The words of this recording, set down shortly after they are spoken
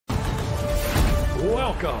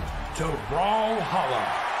Welcome to Brawlhalla.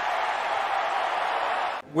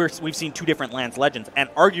 We've seen two different Lance Legends, and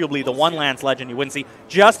arguably the one Lance Legend you wouldn't see.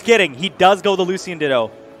 Just kidding. He does go the Lucian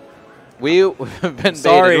Ditto. We've been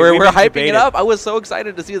Sorry, baited. We're hyping debated. it up. I was so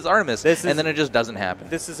excited to see this Artemis, and then it just doesn't happen.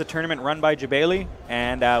 This is a tournament run by Jabali,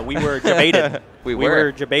 and we were debated. we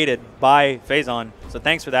were debated by Phazon. So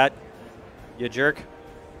thanks for that, you jerk.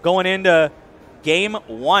 Going into game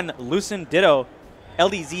one, Lucian Ditto,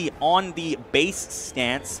 LDZ on the base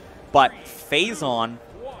stance, but Phazon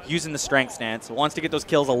using the strength stance. Wants to get those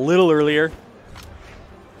kills a little earlier.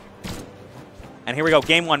 And here we go,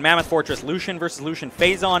 game one, Mammoth Fortress, Lucian versus Lucian,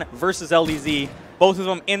 Phazon versus LDZ. Both of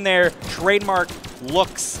them in their trademark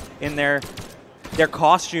looks, in their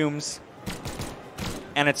costumes.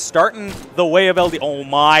 And it's starting the way of LDZ. Oh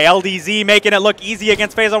my, LDZ making it look easy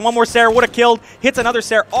against Phazon. One more Sarah would have killed. Hits another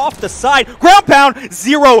Sarah off the side. Ground pound,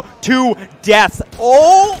 0-2 death.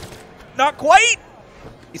 Oh, not quite.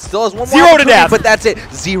 He still has one more 0 to death. But that's it.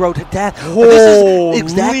 0 to death. Holy. This is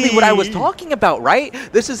exactly what I was talking about, right?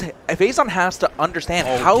 This is, Phazon has to understand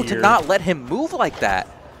how to not let him move like that.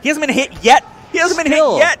 He hasn't been hit yet. He hasn't been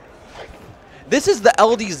hit yet. This is the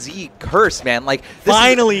LDZ curse, man. Like,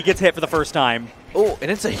 finally gets hit for the first time. Oh,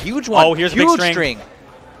 and it's a huge one. Oh, here's a huge big string.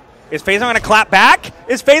 Is Phazon going to clap back?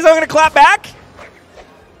 Is Phazon going to clap back?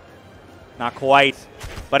 Not quite.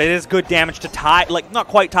 But it is good damage to tie, like, not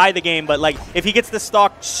quite tie the game, but, like, if he gets this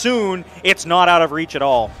stock soon, it's not out of reach at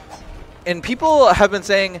all. And people have been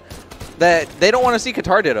saying that they don't want to see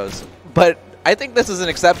Qatar Dittos, but I think this is an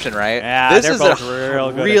exception, right? Yeah, this is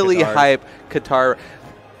a really hype Qatar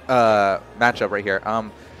matchup right here.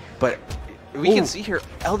 But we can see here,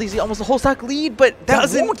 LDZ almost a whole stock lead, but that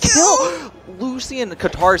won't kill. Lucian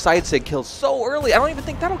Qatar side sig kills so early. I don't even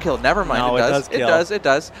think that'll kill. Never mind, No, it does. It does. It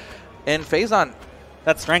does. And Phazon,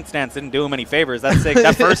 that strength stance didn't do him any favors. That sig,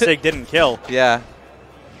 that first sig didn't kill. Yeah.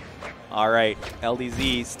 All right,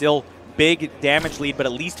 LDZ still big damage lead, but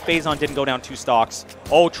at least Phazon didn't go down 2 stocks.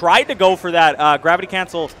 Oh, tried to go for that gravity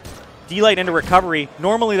cancel delight into recovery.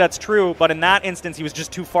 Normally that's true, but in that instance he was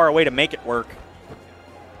just too far away to make it work.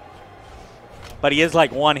 But he is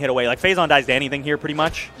like 1 hit away. Like Phazon dies to anything here pretty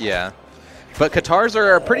much. Yeah. But Qatars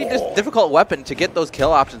are a pretty difficult weapon to get those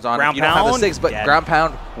kill options on. Ground if you don't have the pound? 6, but ground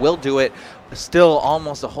pound will do it. Still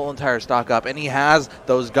almost a whole entire stock up, and he has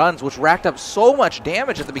those guns, which racked up so much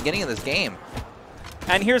damage at the beginning of this game.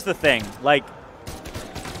 And here's the thing, like,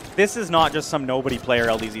 this is not just some nobody player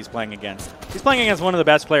LDZ's playing against. He's playing against one of the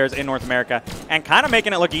best players in North America, and kind of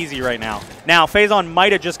making it look easy right now. Now, Phazon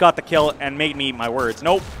might have just got the kill and made me eat my words.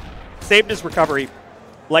 Nope. Saved his recovery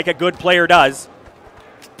like a good player does.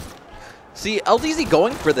 See, LDZ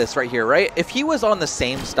going for this right here, right? If he was on the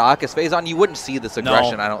same stock as Phazon, you wouldn't see this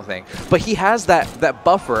aggression, I don't think. But he has that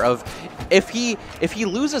buffer of if he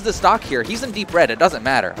loses the stock here, he's in deep red. It doesn't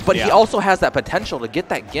matter. But he also has that potential to get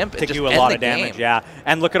that gimp and just do a lot of damage. Yeah,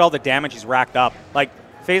 and look at all the damage he's racked up. Like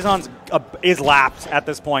Phazon's is lapped at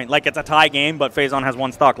this point. Like it's a tie game, but Phazon has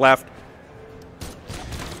 1 stock left.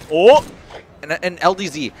 Oh. And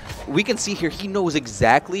LDZ, we can see here he knows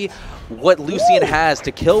exactly what Lucian has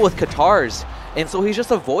to kill with Qatars. And so he's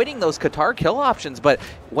just avoiding those Qatar kill options, but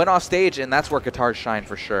went off stage, and that's where Qatars shine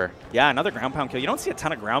for sure. Yeah, another ground pound kill. You don't see a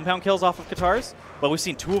ton of ground pound kills off of Qatars, but we've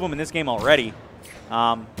seen 2 of them in this game already.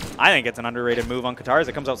 I think it's an underrated move on Qatars.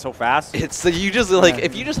 It comes out so fast. It's so you just like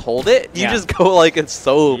if you just hold it, you just go like it's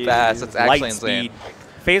so fast. It's actually insane. Speed.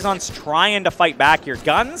 Phazon's trying to fight back here.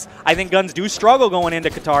 Guns, I think guns do struggle going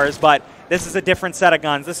into Qatars, but this is a different set of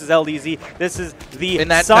guns. This is LDZ. This is the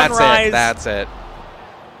Sunrise. That's it.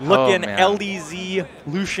 Looking LDZ,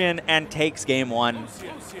 Lucian, and takes game 1.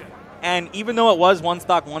 And even though it was 1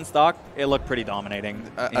 stock, it looked pretty dominating.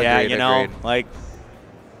 Yeah, agreed, you know, agreed. like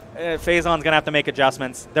Phazon's going to have to make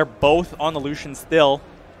adjustments. They're both on the Lucian still.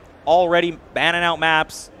 Already banning out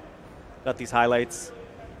maps. Got these highlights.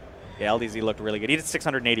 Yeah, LDZ looked really good. He did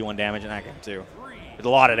 681 damage in that game, too. It's a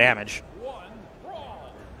lot of damage.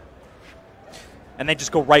 And they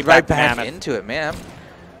just go right back into it, man.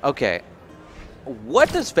 Okay.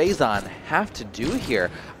 What does Phazon have to do here?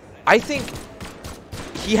 I think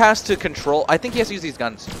he has to control. I think he has to use these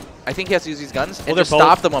guns. And just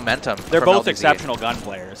stop the momentum. They're both LDZ. Exceptional gun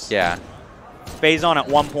players. Yeah. Phazon at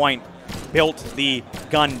one point built the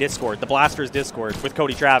gun Discord, the Blasters Discord with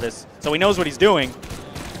Cody Travis. So he knows what he's doing.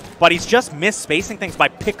 But he's just misspacing things by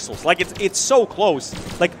pixels. Like, it's so close.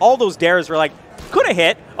 Like, all those dares were like, could have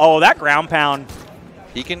hit. Oh, that ground pound.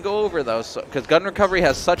 He can go over those, because gun recovery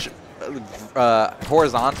has such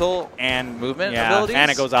horizontal and movement abilities.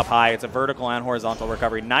 And it goes up high. It's a vertical and horizontal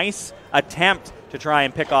recovery. Nice attempt to try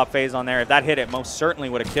and pick off Phazon there. If that hit, it most certainly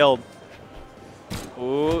would have killed.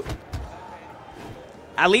 Ooh.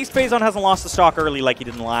 At least Phazon hasn't lost the stock early like he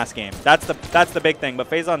did in the last game. That's the big thing. But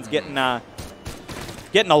Phazon's getting a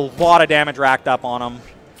lot of damage racked up on him.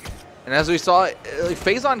 And as we saw,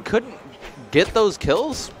 Phazon couldn't get those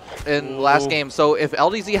kills in last game. So if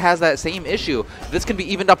LDZ has that same issue, this can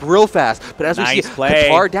be evened up real fast. But as we see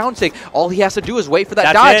Qatar down sig, all he has to do is wait for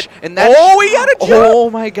that dodge. And that he had a jump!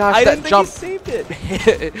 Oh my gosh, I that didn't jump think he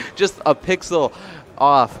saved it. just a pixel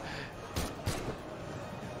off.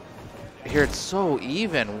 Here it's so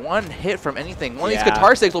even. One hit from anything. One of these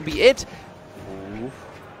Qatar sigs will be it.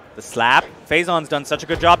 The slap. Phazon's done such a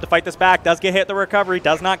good job to fight this back. Does get hit the recovery.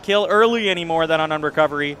 Does not kill early anymore than on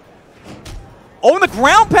recovery. Oh, and the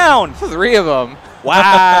ground pound! 3 of them.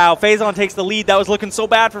 Wow, Phazon takes the lead. That was looking so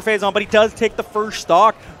bad for Phazon, but he does take the first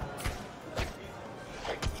stock.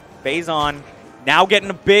 Phazon now getting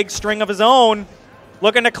a big string of his own.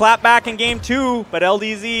 Looking to clap back in game 2, but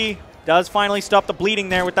LDZ does finally stop the bleeding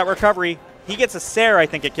there with that recovery. He gets a Sair, I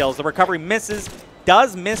think it kills. The recovery misses.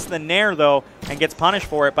 Does miss the Nair, though, and gets punished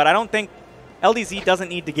for it. But I don't think LDZ doesn't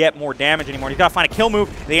need to get more damage anymore. He's got to find a kill move.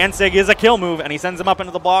 The N-Sig is a kill move, and he sends him up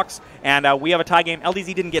into the box. And we have a tie game.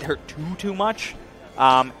 LDZ didn't get hurt too much,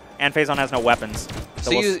 and Phazon has no weapons.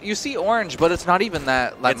 So you see orange, but it's not even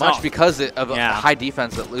that much because of the high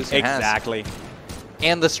defense that Lucian has. Exactly.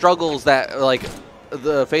 And the struggles that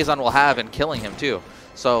the Phazon will have in killing him, too.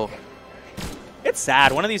 So it's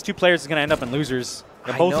sad. One of these two players is going to end up in losers.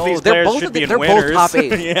 They're both of these they're players should be in winners. Both top 8.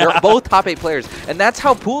 They're both top 8 players. And that's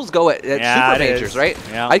how pools go at super majors, right?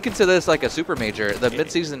 Yeah. I consider this like a super major, the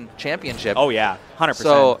midseason championship. Oh, yeah. 100%.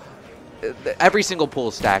 So every single pool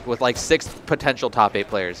is stacked with like 6 potential top 8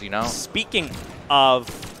 players, you know? Speaking of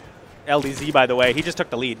LDZ, by the way, he just took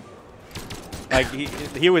the lead. Like,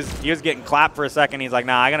 he was getting clapped for a second. He's like,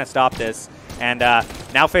 nah, I got to stop this. And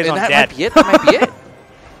now Phazon's dead. Might be it. That might be it.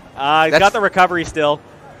 He's got the recovery still.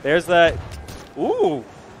 There's the... Ooh.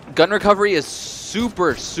 Gun recovery is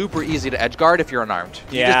super easy to edge guard if you're unarmed.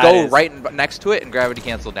 You Yeah, just go right next to it and gravity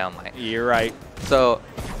cancel down line. You're right. So,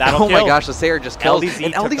 That'll oh kill. my gosh, the Sair just killed.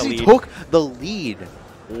 And LDZ took the lead.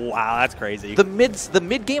 Wow, that's crazy. The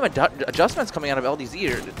mid-game adjustments coming out of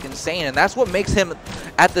LDZ are insane, and that's what makes him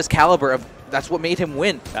at this caliber of. That's what made him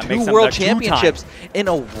win 2 world championships in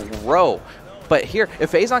a row. But here,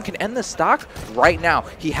 if Phazon can end the stock right now,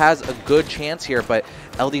 he has a good chance here. But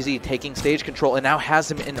LDZ taking stage control and now has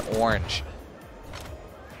him in orange.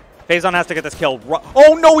 Phazon has to get this kill.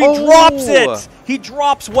 Oh, no, he drops it. He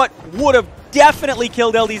drops what would have definitely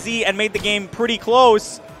killed LDZ and made the game pretty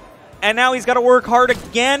close. And now he's got to work hard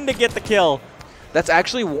again to get the kill. That's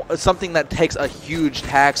actually something that takes a huge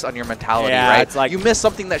tax on your mentality, right? It's like you miss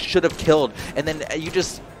something that should have killed, and then you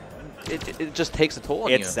just... It just takes a toll on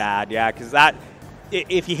you. It's sad, yeah, because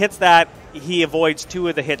if he hits that, he avoids 2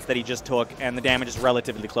 of the hits that he just took, and the damage is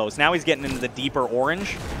relatively close. Now he's getting into the deeper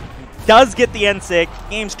orange. Does get the N-Sig.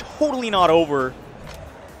 Game's totally not over.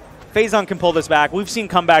 Phazon can pull this back. We've seen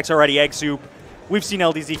comebacks already, Egg Soup. We've seen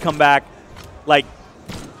LDZ come back. Like,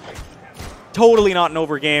 totally not an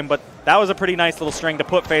over game, but that was a pretty nice little string to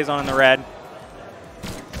put Phazon in the red.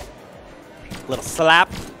 Little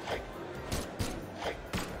slap.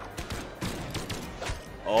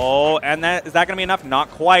 Oh, and is that going to be enough? Not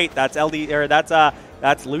quite. That's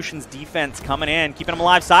that's Lucian's defense coming in, keeping him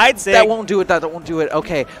alive. Side sig. That won't do it. That won't do it.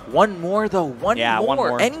 Okay, one more though. One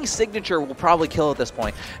more. Any signature will probably kill at this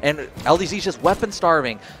point. And LDZ's just weapon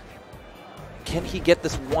starving. Can he get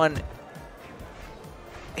this one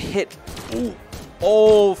hit? Ooh.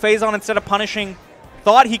 Oh, Phazon, instead of punishing,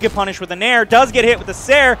 thought he could punish with a Nair. Does get hit with the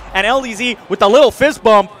Sair, and LDZ with the little fist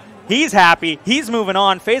bump. He's happy. He's moving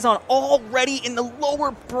on. Phazon already in the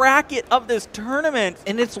lower bracket of this tournament.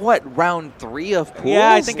 And it's what, round 3 of pools?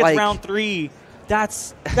 Yeah, I think it's round 3.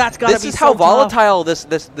 That's got to be so This is how volatile this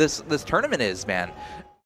tournament is, man.